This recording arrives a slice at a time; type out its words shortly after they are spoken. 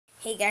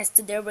Hey guys,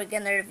 today we're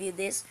gonna review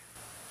the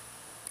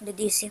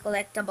DC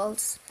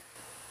collectibles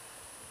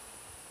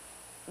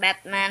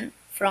Batman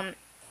from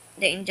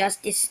the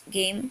Injustice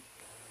game,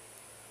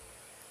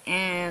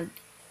 and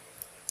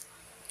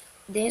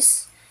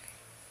this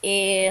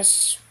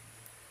is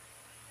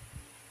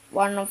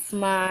one of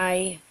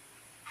my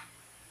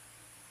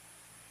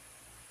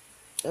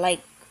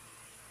like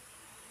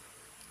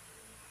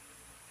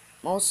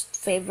most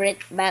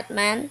favorite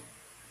Batman,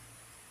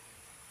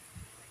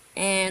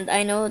 and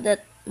I know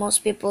that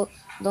most people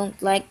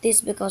don't like this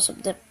because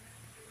of the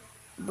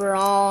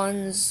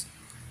bronze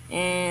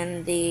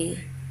and the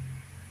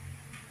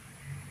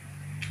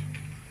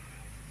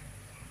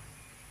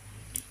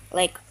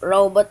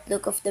robot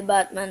look of the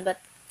Batman, but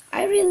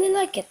I really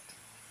like it.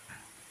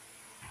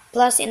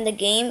 Plus in the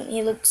game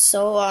he looks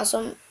so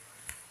awesome,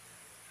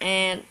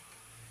 and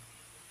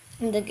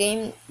in the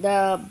game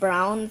the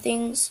brown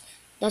things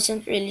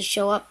doesn't really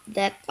show up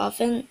that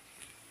often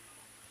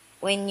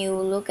when you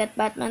look at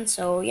Batman.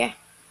 So yeah,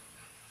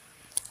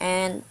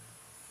 and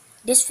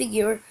this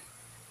figure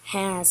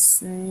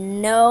has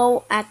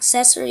no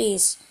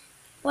accessories.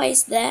 Why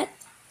is that?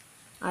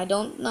 I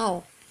don't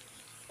know.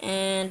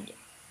 And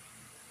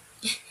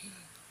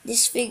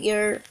this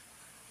figure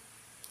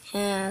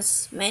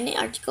has many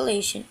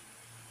articulation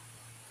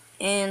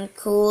and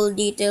cool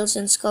details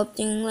and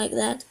sculpting like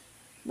that,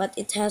 but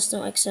it has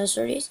no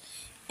accessories.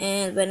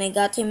 And when I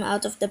got him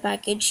out of the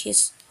package,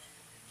 his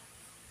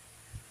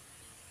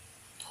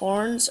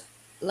horns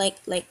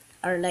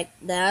are like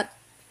that,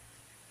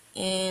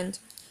 and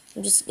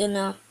I'm just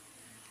gonna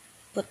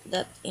put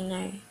that in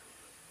a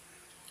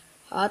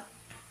hot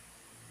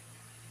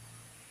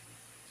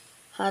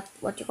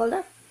what you call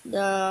that,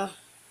 the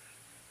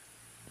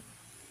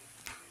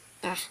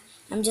ah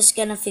I'm just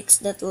gonna fix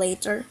that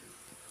later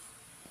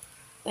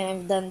when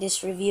I've done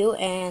this review.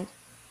 And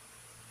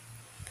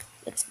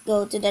let's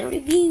go to the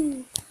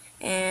review.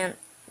 And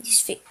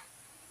this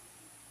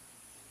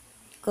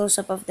close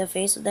up of the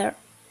face there.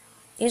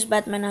 His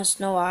Batman has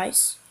no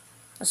eyes,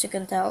 as you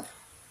can tell.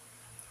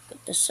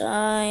 At the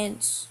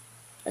sides,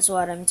 that's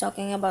what I'm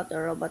talking about, the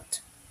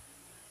robot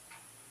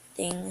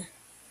thing.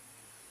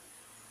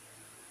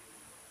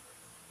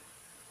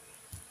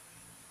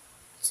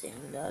 See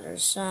on the other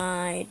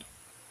side.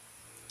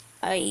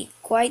 I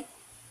quite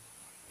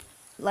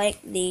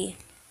like the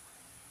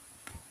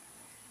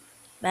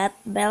bat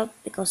belt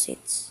because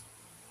it's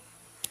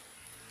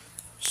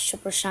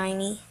super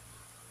shiny,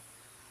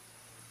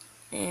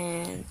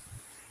 and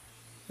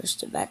there's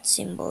the bat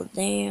symbol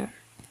there.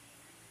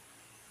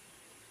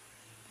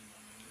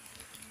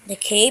 The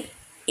cape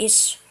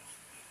is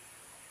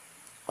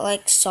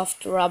like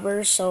soft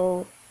rubber,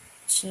 so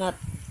it's not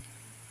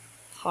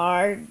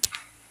hard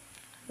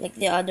like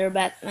the other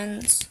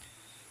Batmans.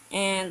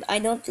 And I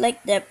don't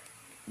like the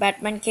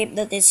Batman cape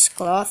that is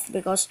cloth,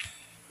 because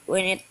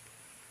when it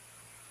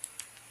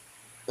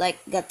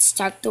got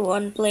stuck to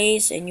one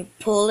place and you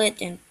pull it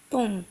and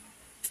boom,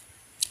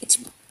 it's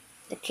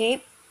the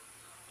cape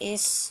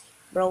is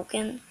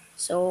broken.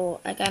 So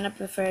I kind of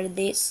prefer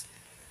this,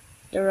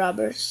 the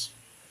rubber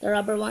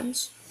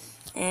ones.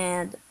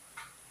 And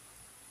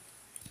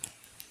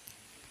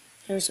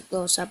here's a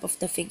close up of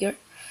the figure.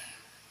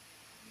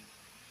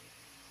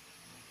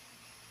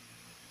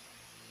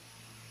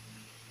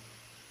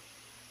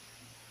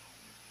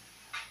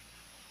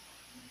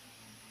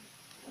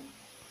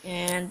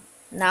 And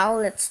now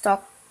let's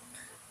talk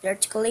the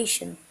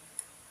articulation.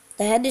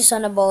 The head is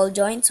on a ball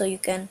joint, so you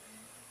can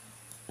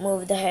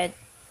move the head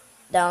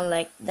down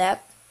like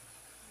that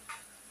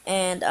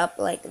and up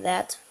like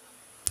that.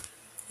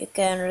 You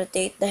can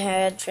rotate the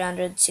head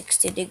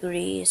 360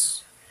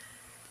 degrees.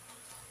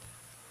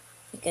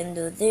 You can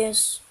do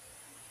this,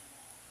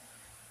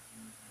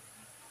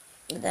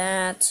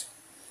 that,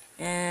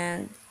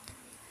 and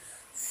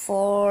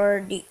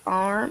for the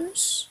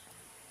arms,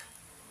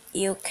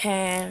 you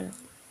can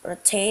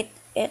rotate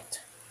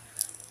it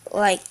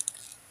like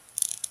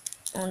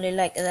only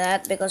like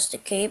that, because the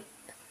cape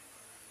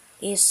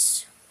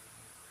is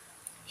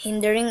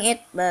hindering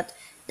it. But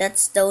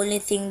that's the only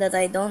thing that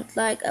I don't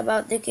like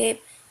about the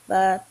cape,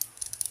 but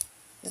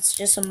it's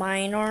just a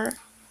minor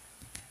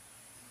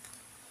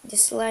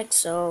dislike.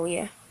 So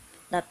yeah,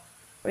 that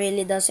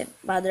really doesn't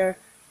bother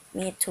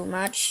me too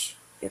much.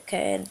 You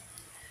can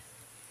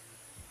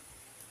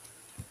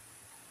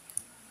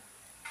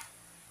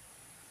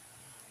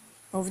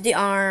move the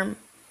arm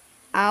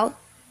out,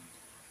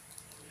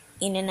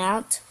 in and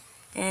out,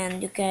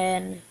 and you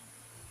can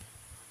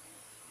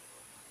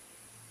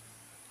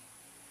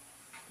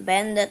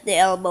bend at the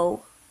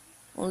elbow.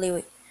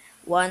 Only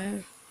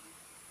one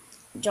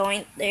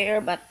joint there,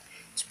 but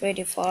it's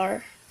pretty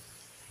far.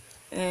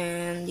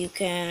 And you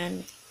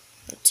can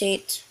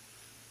rotate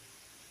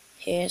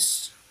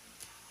his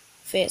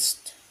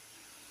fist,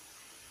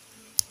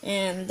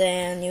 and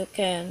then you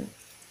can,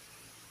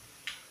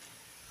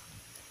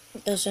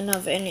 it doesn't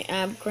have any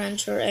ab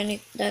crunch or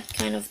any that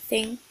kind of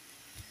thing.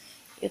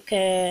 You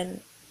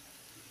can,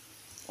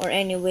 or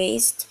any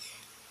waist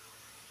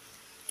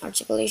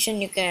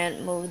articulation, you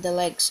can move the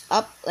legs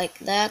up like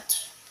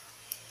that,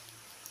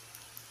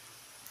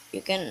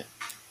 you can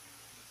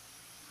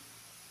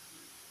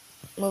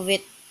move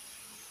it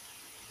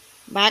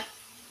back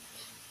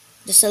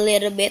just a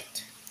little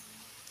bit,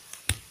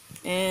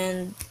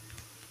 and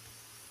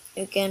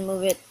you can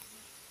move it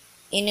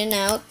in and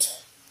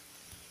out.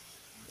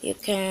 You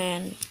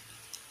can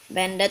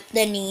bend at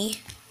the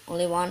knee,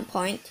 only one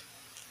point.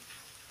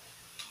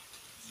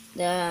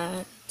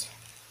 That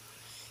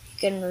you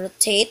can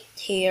rotate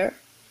here,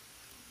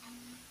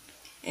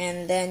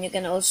 and then you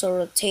can also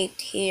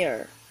rotate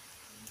here,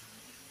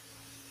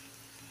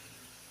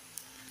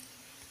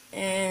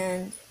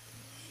 and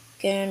you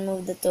can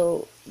move the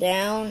toe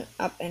down,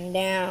 up and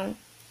down.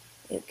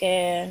 You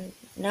can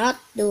not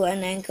do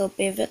an ankle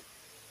pivot,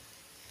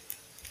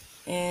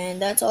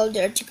 and that's all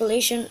the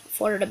articulation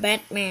for the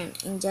Batman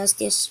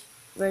Injustice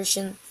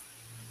version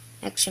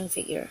action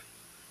figure.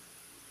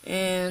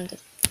 And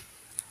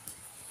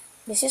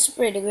this is a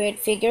pretty great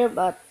figure,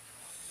 but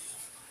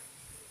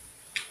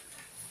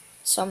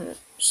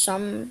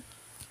some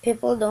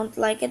people don't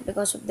like it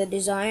because of the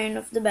design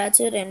of the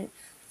batsuit, and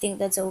I think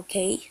that's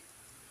okay.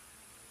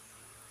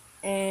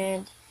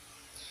 And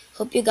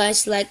hope you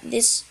guys like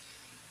this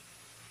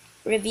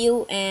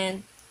review,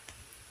 and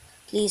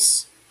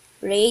please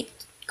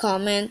rate,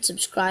 comment,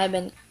 subscribe,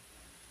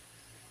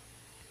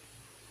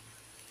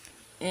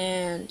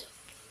 and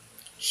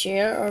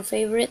share or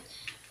favorite.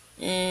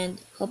 And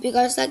hope you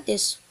guys like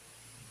this.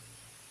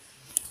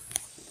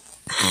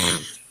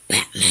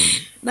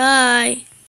 Bye.